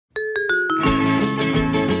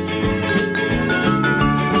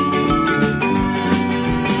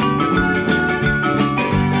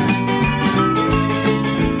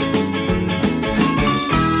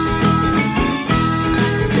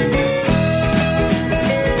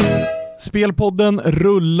Spelpodden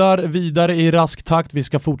rullar vidare i rask takt. Vi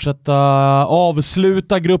ska fortsätta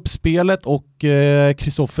avsluta gruppspelet och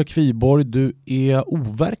Kristoffer Kviborg, du är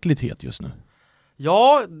overkligt het just nu.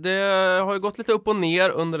 Ja, det har ju gått lite upp och ner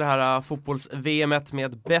under det här fotbolls-VMet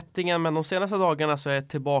med bettingen, men de senaste dagarna så är jag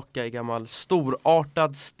tillbaka i gammal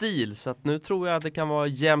storartad stil, så att nu tror jag att det kan vara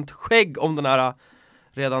jämnt skägg om den här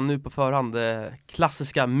redan nu på förhand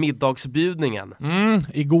klassiska middagsbjudningen.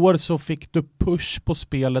 Igår så fick du push på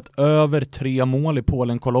spelet över 3 mål i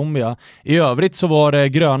Polen-Colombia. I övrigt så var det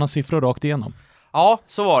gröna siffror rakt igenom. Ja,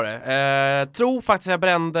 så var det. Tror faktiskt jag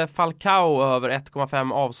brände Falcao över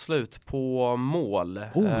 1,5 avslut på mål.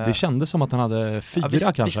 Det kändes som att han hade 4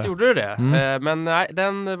 kanske. Visst gjorde det. Men nej,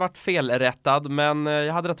 den vart felrättad. Men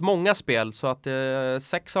jag hade rätt många spel, så att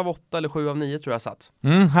 6 av 8 eller 7 av 9 tror jag satt.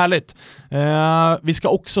 Härligt. Vi ska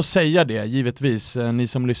också säga det, givetvis, ni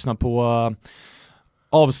som lyssnar på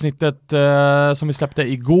avsnittet som vi släppte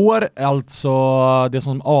igår, alltså det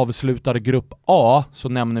som avslutar grupp A, så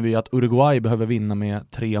nämner vi att Uruguay behöver vinna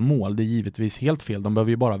med 3 mål. Det är givetvis helt fel, de behöver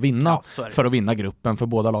ju bara vinna för att vinna gruppen, för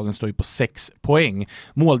båda lagen står ju på 6 poäng.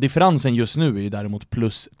 Måldifferensen just nu är ju däremot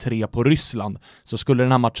 +3 på Ryssland, så skulle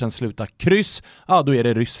den här matchen sluta kryss, då är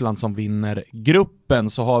det Ryssland som vinner gruppen.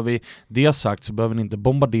 Så har vi det sagt, så behöver ni inte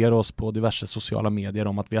bombardera oss på diverse sociala medier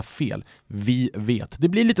om att vi har fel. Vi vet. Det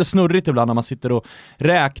blir lite snurrigt ibland när man sitter och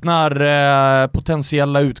räknar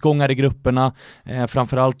potentiella utgångar i grupperna,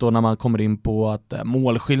 framförallt då när man kommer in på att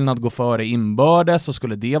målskillnad går före inbördes, så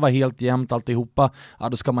skulle det vara helt jämnt alltihopa,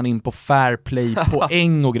 då ska man in på fair play,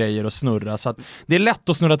 poäng och grejer och snurra, så att det är lätt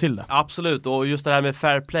att snurra till det. Absolut, och just det här med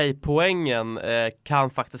fair play-poängen kan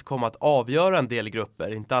faktiskt komma att avgöra en del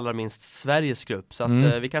grupper, inte allra minst Sveriges grupp, så att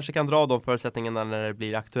vi kanske kan dra de förutsättningarna när det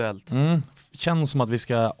blir aktuellt. Känns som att vi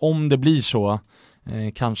ska, om det blir så,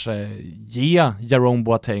 kanske ge Jerome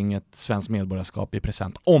Boateng ett svenskt medborgarskap i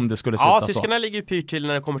present, om det skulle sluta så. Ja, tyskarna ligger ju pyrt till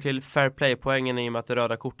när det kommer till fair play-poängen, i och med att det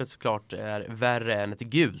röda kortet såklart är värre än ett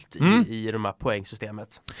gult i de här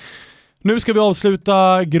poängsystemet. Nu ska vi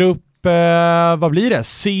avsluta grupp vad blir det?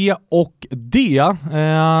 C och D.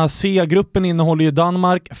 C-gruppen innehåller ju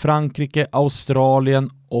Danmark, Frankrike, Australien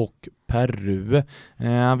och Peru.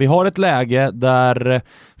 Vi har ett läge där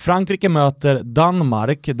Frankrike möter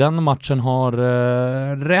Danmark. Den matchen har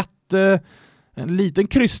en liten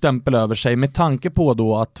kryssstämpel över sig, med tanke på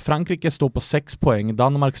då att Frankrike står på 6 poäng,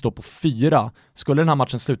 Danmark står på 4. Skulle den här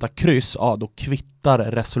matchen sluta kryss, då kvittar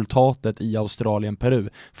resultatet i Australien-Peru.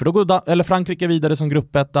 För då går Frankrike vidare som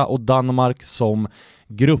gruppetta och Danmark som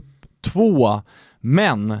grupp 2.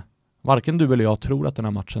 Men varken du eller jag tror att den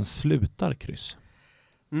här matchen slutar kryss.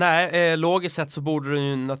 Nej, logiskt sett så borde du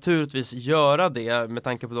ju naturligtvis göra det, med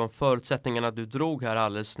tanke på de förutsättningarna du drog här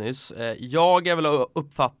alldeles nyss. Jag är väl av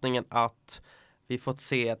uppfattningen att vi fått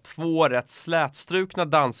se 2 rätt slätstrukna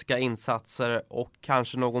danska insatser och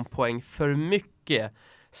kanske någon poäng för mycket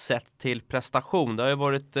sett till prestation. Det har ju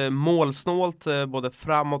varit målsnålt både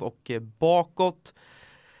framåt och bakåt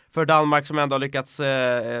för Danmark, som ändå har lyckats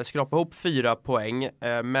skrapa ihop 4 poäng.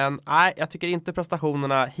 Men nej, jag tycker inte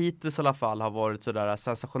prestationerna hittills i alla fall har varit sådär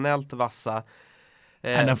sensationellt vassa.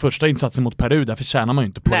 Den första insatsen mot Peru, där förtjänar man ju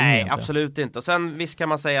inte poäng. Nej, egentligen. Absolut inte. Och sen visst kan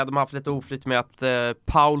man säga att de har haft lite oflyt med att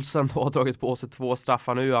Paulsen då har dragit på sig 2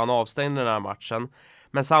 straffar. Nu är han avstängd i den här matchen.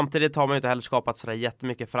 Men samtidigt har man ju inte heller skapat sådär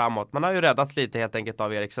jättemycket framåt. Man har ju räddats lite helt enkelt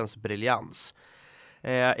av Eriksens briljans.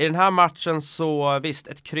 I den här matchen så visst,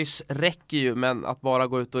 ett kryss räcker ju, men att bara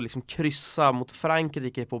gå ut och liksom kryssa mot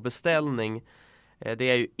Frankrike på beställning,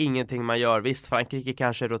 det är ju ingenting man gör. Visst, Frankrike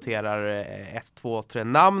kanske roterar 1, 2, 3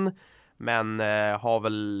 namn, men har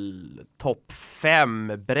väl topp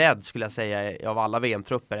 5 bredd skulle jag säga av alla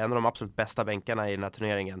VM-trupper. En av de absolut bästa bänkarna i den här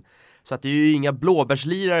turneringen. Så att det är ju inga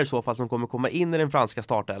blåbärslirare i så fall som kommer komma in i den franska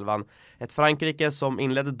startelvan. Ett Frankrike som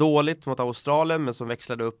inledde dåligt mot Australien, men som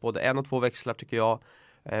växlade upp både 1 och 2 växlar tycker jag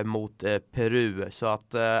mot Peru. Så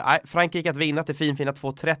att Frankrike att vinna till fina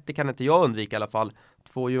 2,30 kan inte jag undvika i alla fall.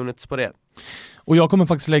 2 units på det. Och jag kommer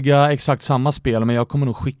faktiskt lägga exakt samma spel, men jag kommer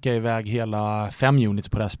nog skicka iväg hela 5 units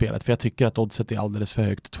på det här spelet, för jag tycker att oddset är alldeles för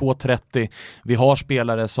högt. 2,30. Vi har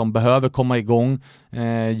spelare som behöver komma igång.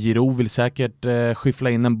 Giroud vill säkert skyffla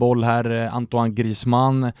in en boll här. Antoine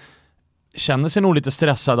Griezmann känner sig nog lite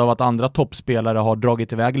stressad av att andra toppspelare har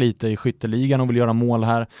dragit iväg lite i skytteligan och vill göra mål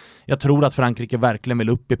här. Jag tror att Frankrike verkligen vill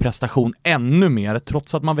upp i prestation ännu mer.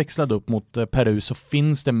 Trots att man växlade upp mot Peru så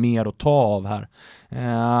finns det mer att ta av här.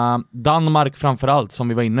 Danmark framförallt, som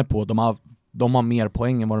vi var inne på, de har mer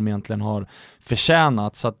poäng än vad de egentligen har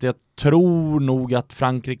förtjänat. Så att jag tror nog att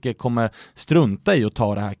Frankrike kommer strunta i att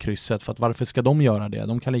ta det här krysset, för att varför ska de göra det?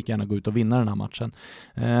 De kan lika gärna gå ut och vinna den här matchen.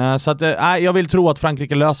 Så att jag vill tro att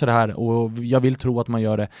Frankrike löser det här, och jag vill tro att man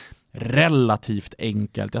gör det relativt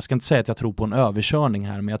enkelt. Jag ska inte säga att jag tror på en överkörning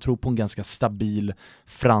här, men jag tror på en ganska stabil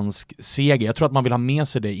fransk seger. Jag tror att man vill ha med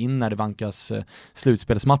sig det in när det vankas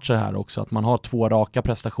slutspelsmatcher här också, att man har 2 raka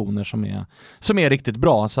prestationer som är riktigt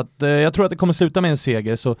bra. Så att, jag tror att det kommer sluta med en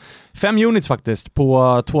seger, så 5 units faktiskt på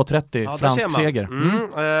 2,30 fransk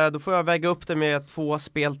seger. Då får jag väga upp det med 2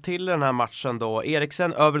 spel till i den här matchen då.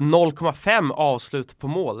 Eriksen över 0,5 avslut på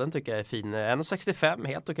mål, den tycker jag är fin. 1,65,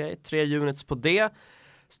 helt okej. 3 units på det.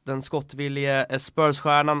 Den skottvillige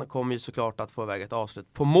Spurs-stjärnan kommer ju såklart att få iväg ett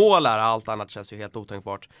avslut på mål här. Allt annat känns ju helt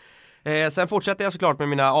otänkbart. Sen fortsätter jag såklart med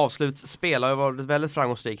mina avslutsspel. Jag har varit väldigt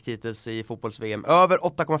framgångsrikt hittills i fotbolls-VM. Över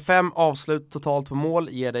 8,5 avslut totalt på mål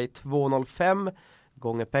ger dig 2,05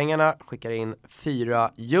 gånger pengarna. Skickar in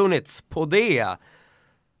 4 units på det.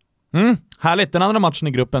 Härligt. Den andra matchen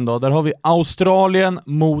i gruppen då, där har vi Australien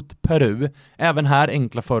mot Peru. Även här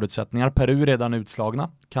enkla förutsättningar. Peru är redan utslagna,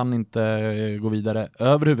 kan inte gå vidare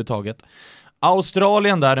överhuvudtaget.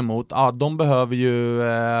 Australien däremot, de behöver ju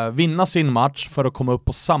vinna sin match för att komma upp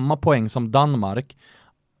på samma poäng som Danmark.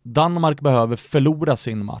 Danmark behöver förlora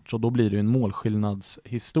sin match och då blir det en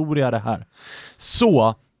målskillnadshistoria det här.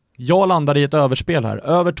 Så jag landar i ett överspel här,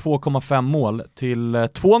 över 2,5 mål till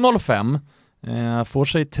 2,05. Får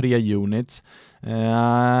sig 3 units.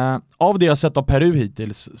 Av det jag sett av Peru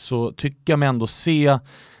hittills så tycker jag mig ändå se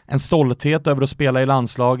en stolthet över att spela i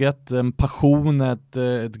landslaget, en passion, ett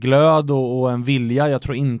glöd och en vilja. Jag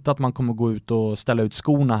tror inte att man kommer gå ut och ställa ut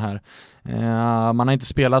skorna här. Man har inte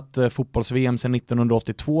spelat fotbolls-VM sedan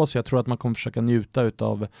 1982, så jag tror att man kommer försöka njuta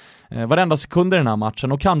av varenda sekund i den här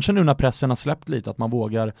matchen, och kanske nu när pressen har släppt lite att man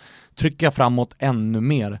vågar trycka framåt ännu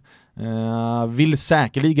mer. Vill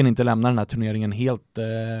säkerligen inte lämna den här turneringen helt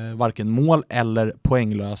varken mål eller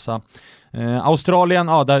poänglösa. Australien,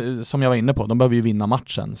 där, som jag var inne på, de behöver ju vinna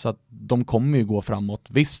matchen, så att de kommer ju gå framåt.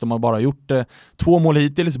 Visst, de har bara gjort 2 mål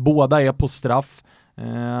hittills, båda är på straff.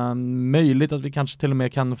 Möjligt att vi kanske till och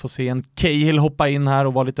med kan få se en Cahill hoppa in här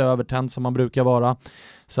och vara lite övertänd som man brukar vara.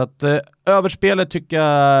 Så att överspelet tycker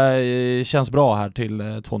jag känns bra här till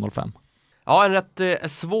 2,05. Ja, en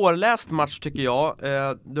rätt svårläst match tycker jag.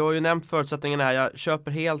 Du har ju nämnt förutsättningarna här. Jag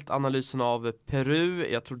köper helt analysen av Peru.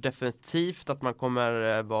 Jag tror definitivt att man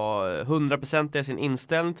kommer vara 100% i sin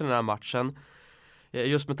inställning till den här matchen.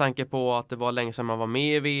 Just med tanke på att det var länge sedan man var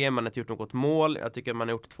med i VM, man har inte gjort något mål. Jag tycker man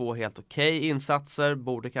har gjort 2 helt okej insatser.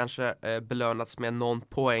 Borde kanske belönats med någon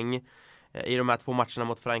poäng i de här 2 matcherna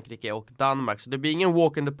mot Frankrike och Danmark. Så det blir ingen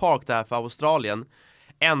walk in the park där för Australien.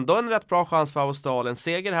 Ändå en rätt bra chans för Australien.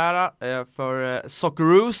 Seger här för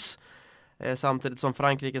Socceroos. Samtidigt som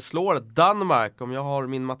Frankrike slår Danmark. Om jag har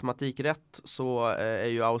min matematik rätt så är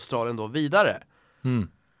ju Australien då vidare.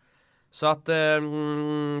 Så att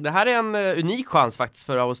det här är en unik chans faktiskt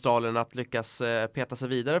för Australien att lyckas peta sig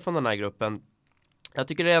vidare från den här gruppen. Jag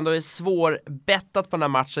tycker det ändå är svårbettat på den här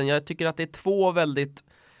matchen. Jag tycker att det är 2 väldigt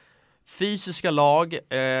fysiska lag,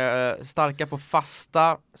 starka på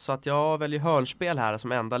fasta, så att jag väljer hörnspel här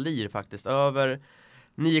som enda lir faktiskt. Över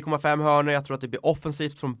 9,5 hörnor, jag tror att det blir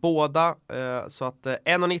offensivt från båda, så att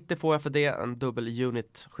 1,90 får jag för det, en dubbel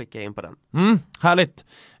unit skickar jag in på den. Härligt.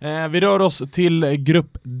 Vi rör oss till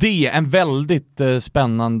grupp D, en väldigt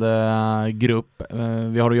spännande grupp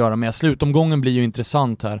vi har att göra med. Slutomgången blir ju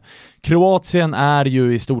intressant här. Kroatien är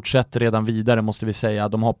ju i stort sett redan vidare, måste vi säga.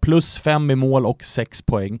 De har +5 i mål och 6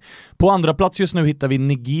 poäng. På andra plats just nu hittar vi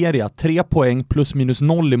Nigeria, 3 poäng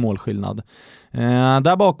 +-0 i målskillnad.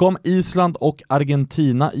 Där bakom Island och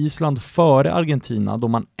Argentina. Island före Argentina, då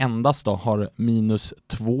man endast då har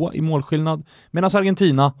 -2 i målskillnad, medan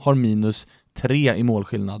Argentina har -3 i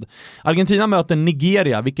målskillnad. Argentina möter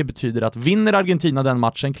Nigeria, vilket betyder att vinner Argentina den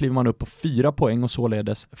matchen kliver man upp på 4 poäng och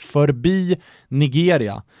således förbi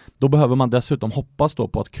Nigeria. Då behöver man dessutom hoppas då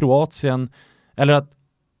på att Kroatien, eller att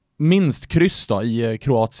minst kryss då i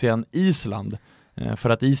Kroatien-Island, för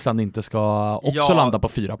att Island inte ska också landa på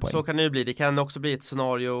 4 poäng. Så kan det ju bli. Det kan också bli ett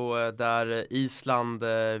scenario där Island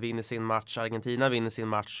vinner sin match, Argentina vinner sin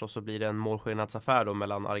match, och så blir det en målskillnadsaffär då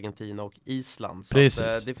mellan Argentina och Island. Så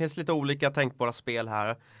att, det finns lite olika tänkbara spel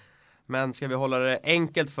här. Men ska vi hålla det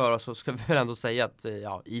enkelt för oss så ska vi väl ändå säga att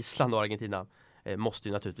Island och Argentina måste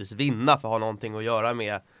ju naturligtvis vinna för att ha någonting att göra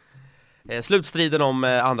med slutstriden om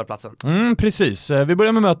andra platsen. Precis. Vi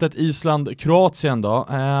börjar med mötet Island-Kroatien då.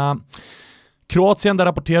 Kroatien, där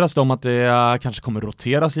rapporteras det om att det kanske kommer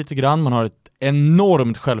roteras lite grann. Man har ett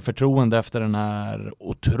enormt självförtroende efter den här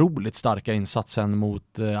otroligt starka insatsen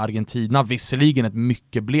mot Argentina. Visserligen ett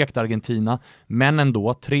mycket blekt Argentina, men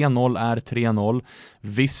ändå 3-0 är 3-0.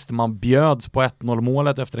 Visst, man bjöds på 1-0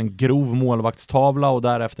 målet efter en grov målvaktstavla och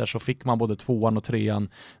därefter så fick man både 2:an och 3:an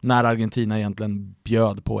när Argentina egentligen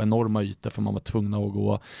bjöd på enorma ytor för man var tvungna att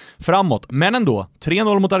gå framåt. Men ändå,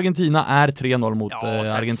 3-0 mot Argentina är 3-0 mot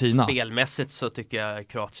Argentina. Spelmässigt så tycker jag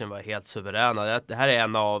Kroatien var helt suveräna. Det här är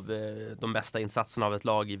en av de bästa insatserna av ett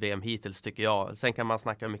lag i VM hittills, tycker jag. Sen kan man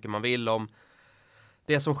snacka hur mycket man vill om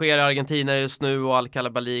det som sker i Argentina just nu och all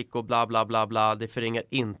kalabalik och bla bla bla bla. Det förringar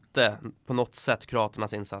inte på något sätt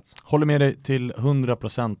kroaternas insats. Håller med dig till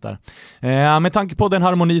 100% där. Med tanke på den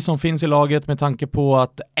harmoni som finns i laget, med tanke på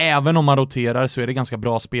att även om man roterar så är det ganska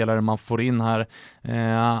bra spelare man får in här.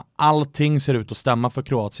 Allting ser ut att stämma för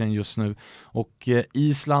Kroatien just nu. Och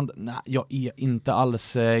Island, nej, jag är inte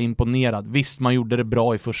alls imponerad. Visst, man gjorde det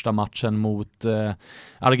bra i första matchen mot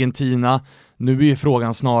Argentina. Nu är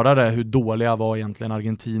frågan snarare hur dåliga var egentligen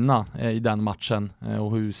Argentina i den matchen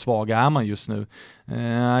och hur svaga är man just nu.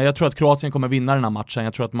 Jag tror att Kroatien kommer vinna den här matchen.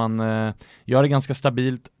 Jag tror att man gör det ganska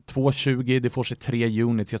stabilt. 2-20, det får sig 3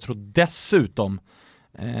 units. Jag tror dessutom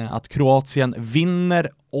att Kroatien vinner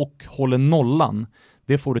och håller nollan.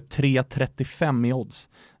 Det får du 3,35 i odds.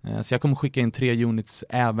 Så jag kommer skicka in 3 units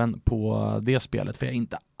även på det spelet, för jag är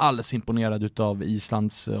inte alls imponerad utav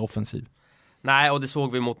Islands offensiv. Nej, och det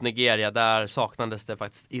såg vi mot Nigeria. Där saknades det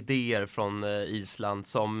faktiskt idéer från Island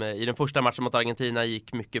som i den första matchen mot Argentina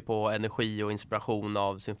gick mycket på energi och inspiration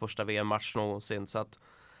av sin första VM-match någonsin. Så att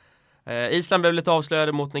Island blev lite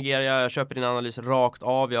avslöjade mot Nigeria. Jag köper din analys rakt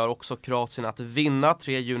av. Jag har också Kroatien att vinna,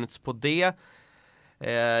 3 units på det.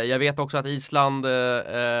 Jag vet också att Island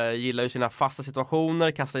gillar ju sina fasta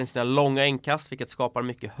situationer, kastar in sina långa inkast, vilket skapar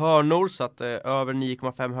mycket hörnor. Så att över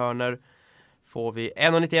 9,5 hörnor får vi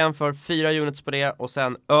 1,91 för 4 units på det. Och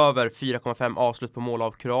sen över 4,5 avslut på mål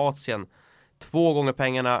av Kroatien. 2 gånger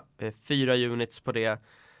pengarna, 4 units på det.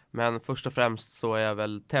 Men först och främst så är jag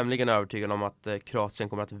väl tämligen övertygad om att Kroatien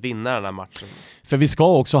kommer att vinna den här matchen. För vi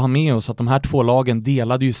ska också ha med oss att de här två lagen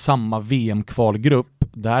delade ju samma VM-kvalgrupp.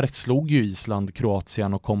 Där slog ju Island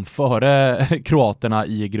Kroatien och kom före kroaterna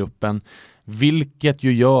i gruppen. Vilket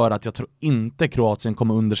ju gör att jag tror inte Kroatien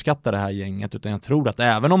kommer underskatta det här gänget, utan jag tror att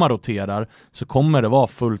även om man roterar så kommer det vara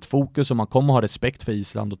fullt fokus och man kommer ha respekt för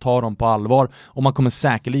Island och ta dem på allvar, och man kommer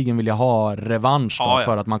säkerligen vilja ha revansch då,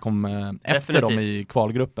 för att man kommer efter dem i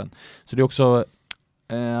kvalgruppen. Så det är också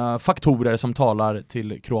faktorer som talar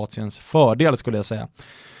till Kroatiens fördel, skulle jag säga.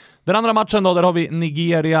 Den andra matchen då, där har vi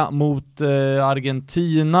Nigeria mot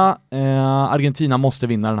Argentina. Argentina måste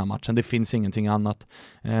vinna den här matchen, det finns ingenting annat.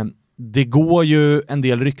 Det går ju en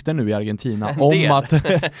del rykten nu i Argentina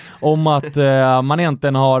om att man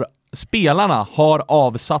egentligen spelarna har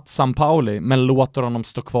avsatt Sampaoli men låter honom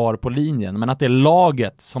stå kvar på linjen, men att det är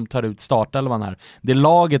laget som tar ut startelvan här. Det är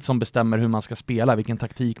laget som bestämmer hur man ska spela, vilken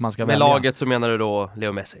taktik man ska välja. Med laget så menar du då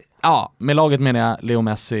Leo Messi? Ja, med laget menar jag Leo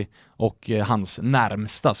Messi och hans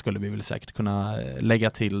närmsta skulle vi väl säkert kunna lägga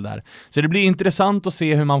till där. Så det blir intressant att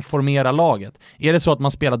se hur man formerar laget. Är det så att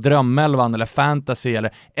man spelar drömelvan eller fantasy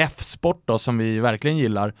eller F-sport då, som vi verkligen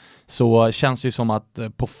gillar, så känns det ju som att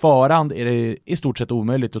på förhand är det i stort sett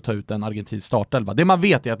omöjligt att ta ut en argentinsk startelva. Det man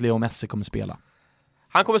vet är att Leo Messi kommer spela.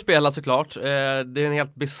 Han kommer spela såklart. Det är en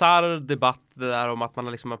helt bizarr debatt det där om att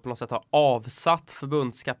man liksom på något sätt har avsatt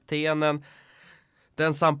förbundskaptenen.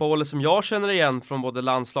 Den Sampaoli som jag känner igen från både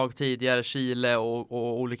landslag tidigare, Chile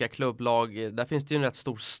och olika klubblag, där finns det ju en rätt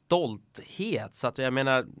stor stolthet. Så att jag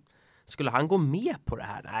menar, skulle han gå med på det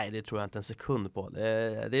här? Nej, det tror jag inte en sekund på.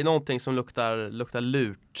 Det är någonting som luktar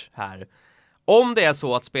lurt här. Om det är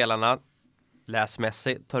så att spelarna, läs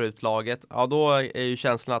Messi, tar ut laget, ja då är ju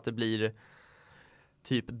känslan att det blir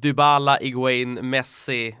typ Dybala, Higuain,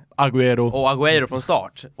 Messi Agüero från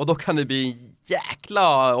start. Och då kan det bli en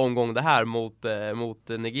jäkla omgång det här mot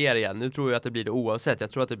Nigeria. Nu tror jag att det blir det oavsett. Jag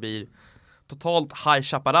tror att det blir totalt High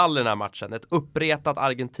Chaparral i den här matchen. Ett uppretat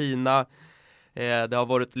Argentina. Det har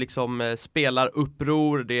varit liksom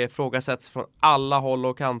spelaruppror. Det ifrågasätts från alla håll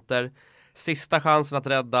och kanter. Sista chansen att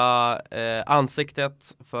rädda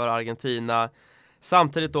ansiktet för Argentina.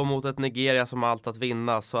 Samtidigt då mot ett Nigeria som har allt att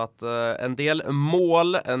vinna. Så att en del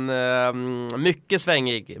mål, en mycket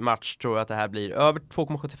svängig match tror jag att det här blir. Över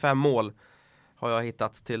 2,75 mål har jag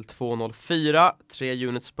hittat till 2,04. 3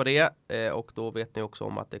 units på det. Och då vet ni också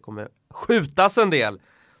om att det kommer skjutas en del.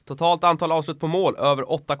 Totalt antal avslut på mål över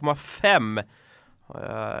 8,5.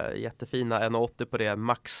 Jättefina 1,80 på det.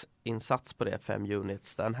 Max insats på det, 5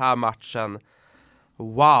 units. Den här matchen,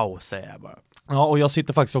 wow, säger jag bara. Ja, och jag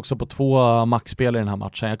sitter faktiskt också på 2 maxspel i den här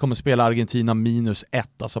matchen. Jag kommer spela Argentina -1,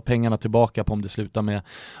 alltså pengarna tillbaka på om det slutar med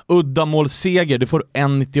uddamålsseger. Det får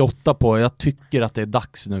 1,98 på. Jag tycker att det är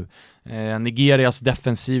dags nu. Nigerias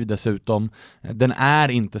defensiv dessutom, den är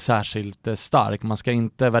inte särskilt stark. Man ska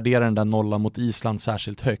inte värdera den där nollan mot Island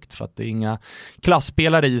särskilt högt, för att det är inga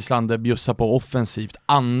klassspelare i Island bjussar på offensivt.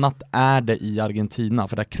 Annat är det i Argentina,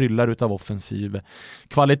 för där kryllar utav offensiv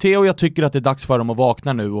kvalitet, och jag tycker att det är dags för dem att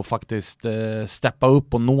vakna nu och faktiskt steppa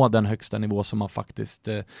upp och nå den högsta nivå som man faktiskt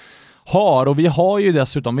har. Och vi har ju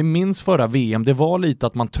dessutom, vi minns förra VM, det var lite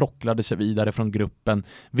att man trocklade sig vidare från gruppen.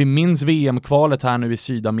 Vi minns VM-kvalet här nu i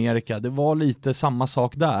Sydamerika, det var lite samma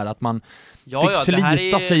sak där, att man fick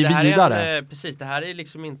slita sig vidare. Precis, det här är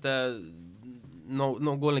liksom inte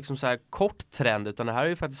någon liksom så här kort trend, utan det här har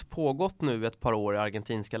ju faktiskt pågått nu ett par år i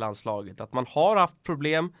argentinska landslaget. Att man har haft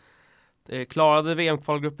problem, klarade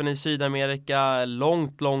VM-kvalgruppen i Sydamerika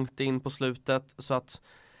långt in på slutet, så att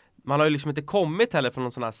man har ju liksom inte kommit heller från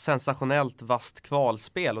någon sån här sensationellt vast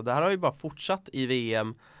kvalspel, och det här har ju bara fortsatt i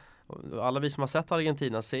VM. Alla vi som har sett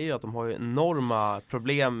Argentina ser ju att de har ju enorma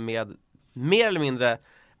problem med mer eller mindre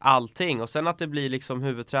allting, och sen att det blir liksom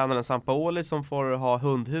huvudtränaren Sampaoli som får ha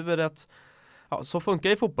hundhuvudet. Ja, så funkar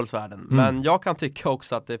ju fotbollsvärlden. Men jag kan tycka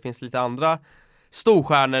också att det finns lite andra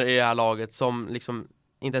storstjärnor i det här laget som liksom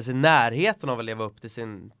inte ens i närheten av att leva upp till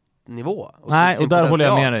sin nivå. Nej, och där håller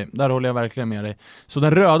jag med dig. Där håller jag verkligen med dig. Så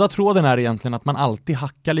den röda tråden är egentligen att man alltid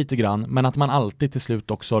hackar lite grann, men att man alltid till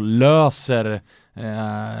slut också löser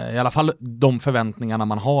i alla fall de förväntningarna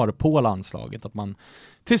man har på landslaget. Att man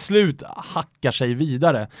till slut hackar sig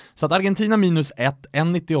vidare. Så att Argentina -1,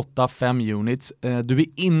 1,98, 5 units. Du är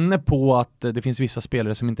inne på att det finns vissa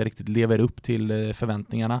spelare som inte riktigt lever upp till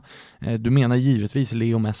förväntningarna. Du menar givetvis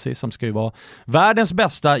Leo Messi, som ska ju vara världens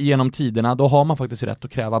bästa genom tiderna. Då har man faktiskt rätt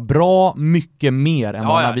att kräva bra mycket mer än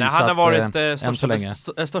vad han har visat. Han har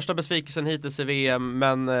varit största besvikelsen hittills i VM,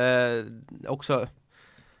 men också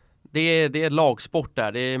det är lagsport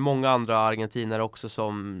där. Det är många andra argentinare också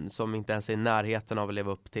som inte ens är i närheten av att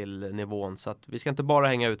leva upp till nivån. Så att vi ska inte bara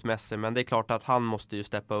hänga ut Messi, men det är klart att han måste ju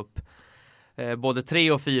steppa upp både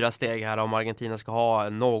 3 och 4 steg här om Argentina ska ha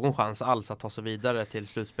någon chans alls att ta sig vidare till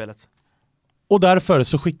slutspelet. Och därför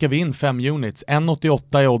så skickar vi in 5 units.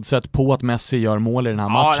 1,88 i oddset på att Messi gör mål i den här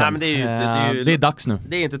matchen. Nej, men det är dags nu.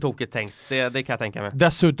 Det är inte tokigt tänkt, det kan jag tänka mig.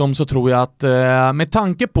 Dessutom så tror jag att med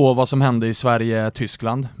tanke på vad som hände i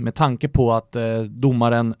Sverige-Tyskland, med tanke på att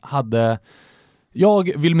domaren hade...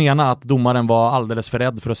 Jag vill mena att domaren var alldeles för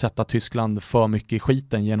rädd för att sätta Tyskland för mycket i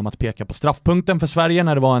skiten genom att peka på straffpunkten för Sverige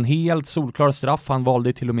när det var en helt solklar straff. Han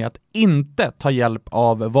valde till och med att inte ta hjälp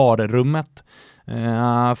av VAR-rummet.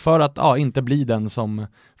 För att inte bli den som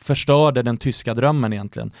förstörde den tyska drömmen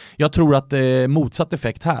egentligen. Jag tror att det är motsatt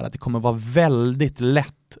effekt här, att det kommer vara väldigt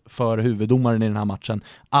lätt för huvuddomaren i den här matchen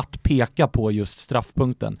att peka på just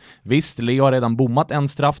straffpunkten. Visst, Leo har redan bommat en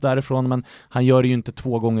straff därifrån, men han gör det ju inte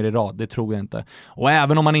 2 gånger i rad, det tror jag inte. Och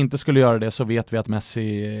även om han inte skulle göra det så vet vi att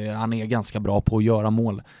Messi, han är ganska bra på att göra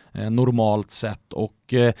mål normalt sett,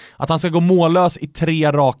 och att han ska gå mållös i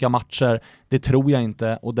 3 raka matcher, det tror jag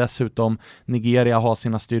inte. Och dessutom, Nigeria har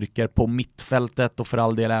sina styrkor på mittfältet och för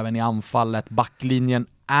all del även i anfallet. Backlinjen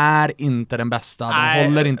är inte den bästa, de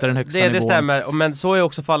håller inte den högsta nivån. Det stämmer, men så är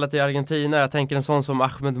också fallet i Argentina. Jag tänker en sån som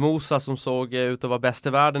Ahmed Musa som såg ut att vara bäst i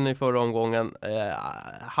världen i förra omgången.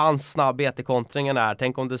 Hans snabbhet i kontringen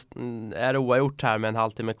tänk om det är oavgjort här med en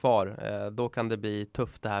halvtimme kvar. Då kan det bli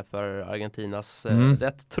tufft det här för Argentinas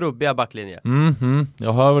rätt trubbiga backlinje.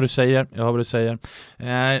 Jag hör vad du säger.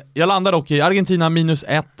 Jag landar dock i Argentina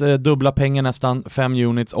 -1, dubbla pengar nästan, 5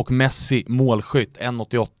 units, och Messi målskytt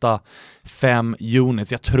 1,88, 5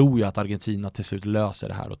 units. Jag tror ju att Argentina till slut löser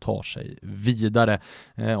det här och tar sig vidare.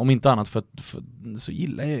 Om inte annat för så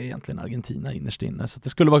gillar jag egentligen Argentina innerst inne. Så att det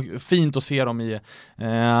skulle vara fint att se dem i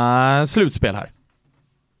slutspel här.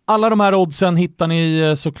 Alla de här oddsen hittar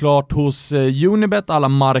ni såklart hos Unibet, alla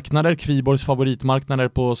marknader, Kviborgs favoritmarknader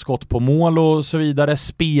på skott på mål och så vidare,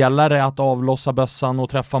 spelare att avlossa bössan och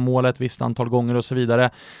träffa målet visst antal gånger och så vidare.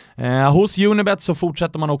 Hos Unibet så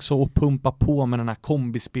fortsätter man också att pumpa på med den här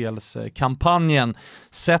kombispelskampanjen.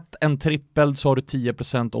 Sätt en trippel så har du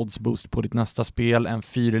 10% oddsboost på ditt nästa spel, en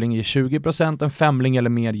fyrling ger 20%, en femling eller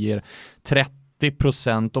mer ger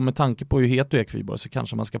 30%, och med tanke på hur het du är, Kviborg, så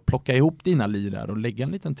kanske man ska plocka ihop dina lirar och lägga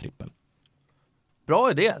en liten trippel.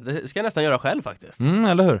 Bra idé, det ska jag nästan göra själv faktiskt.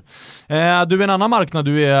 Eller hur? Du, en annan marknad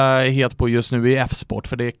du är het på just nu är F-sport,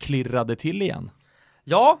 för det klirrade till igen.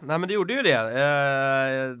 Ja, men det gjorde ju det.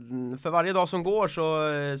 För varje dag som går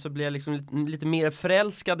så blir jag liksom lite mer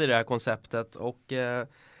förälskad i det här konceptet, och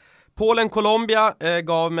Polen-Colombia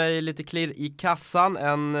gav mig lite klirr i kassan.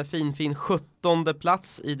 En fin 17:e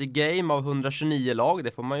plats i the game av 129 lag.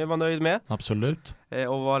 Det får man ju vara nöjd med. Absolut.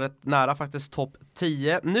 Och var rätt nära faktiskt topp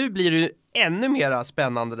 10. Nu blir det ju ännu mer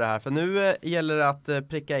spännande det här. För nu gäller det att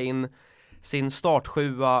pricka in sin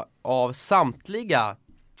startsjua av samtliga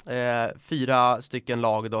 4 stycken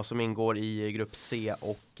lag då som ingår i grupp C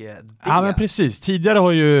och D. Ja, men precis. Tidigare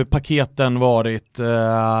har ju paketen varit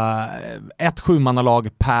ett 7-mannalag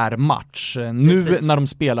per match. Nu när de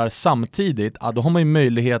spelar samtidigt, då har man ju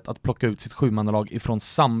möjlighet att plocka ut sitt 7-mannalag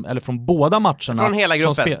från båda matcherna. Från hela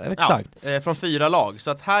gruppen. Exakt. Ja, från 4 lag.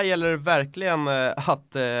 Så att här gäller det verkligen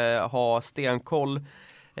att ha stenkoll.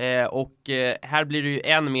 Och här blir det ju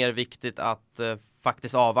än mer viktigt att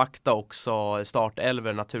faktiskt avvakta också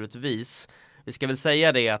startelver naturligtvis. Vi ska väl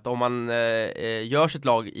säga det att om man gör sitt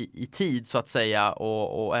lag i tid så att säga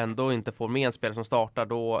och ändå inte får med en spelare som startar,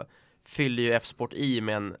 då fyller ju F-sport i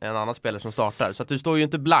med en annan spelare som startar. Så att du står ju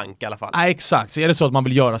inte blank i alla fall. Nej, exakt. Så är det så att man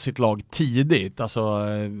vill göra sitt lag tidigt, alltså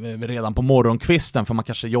redan på morgonkvisten, för man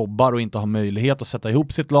kanske jobbar och inte har möjlighet att sätta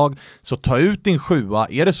ihop sitt lag, så ta ut din 7:a.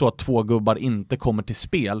 Är det så att 2 gubbar inte kommer till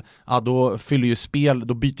spel,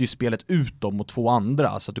 då byter ju spelet ut dem mot 2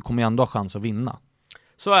 andra, så att du kommer ändå ha chans att vinna.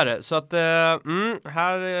 Så är det, så att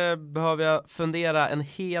här behöver jag fundera en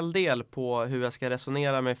hel del på hur jag ska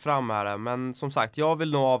resonera mig fram här. Men som sagt, jag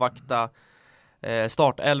vill nog avvakta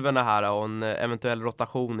startelverna här och en eventuell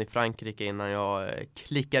rotation i Frankrike innan jag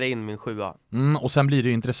klickar in min 7:a. Och sen blir det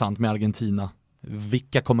ju intressant med Argentina.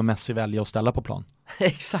 Vilka kommer Messi välja att ställa på plan?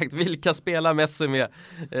 Exakt, vilka spelar Messi med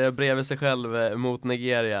bredvid sig själv mot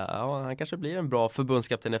Nigeria? Ja, han kanske blir en bra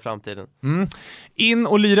förbundskapten i framtiden. In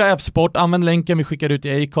och lira F-sport, använd länken vi skickar ut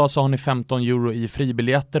i Acast, så har ni 15 euro i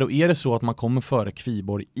fribiljetter. Och är det så att man kommer före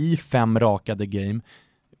Kviborg i 5 rakade game,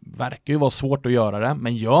 verkar ju vara svårt att göra det,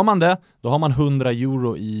 men gör man det, då har man 100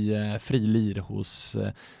 euro i frilir hos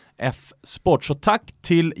F-sport. Så tack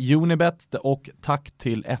till Unibet och tack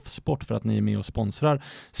till F-sport för att ni är med och sponsrar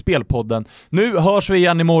Spelpodden. Nu hörs vi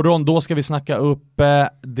igen imorgon. Då ska vi snacka upp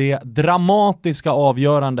det dramatiska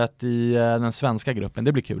avgörandet i den svenska gruppen.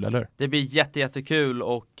 Det blir kul, eller? Det blir jättekul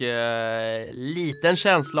och liten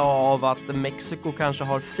känsla av att Mexiko kanske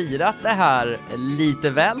har firat det här lite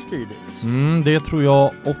väl tidigt. Det tror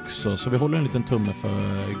jag också. Så vi håller en liten tumme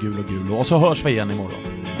för gul och gul. Och så hörs vi igen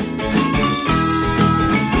imorgon.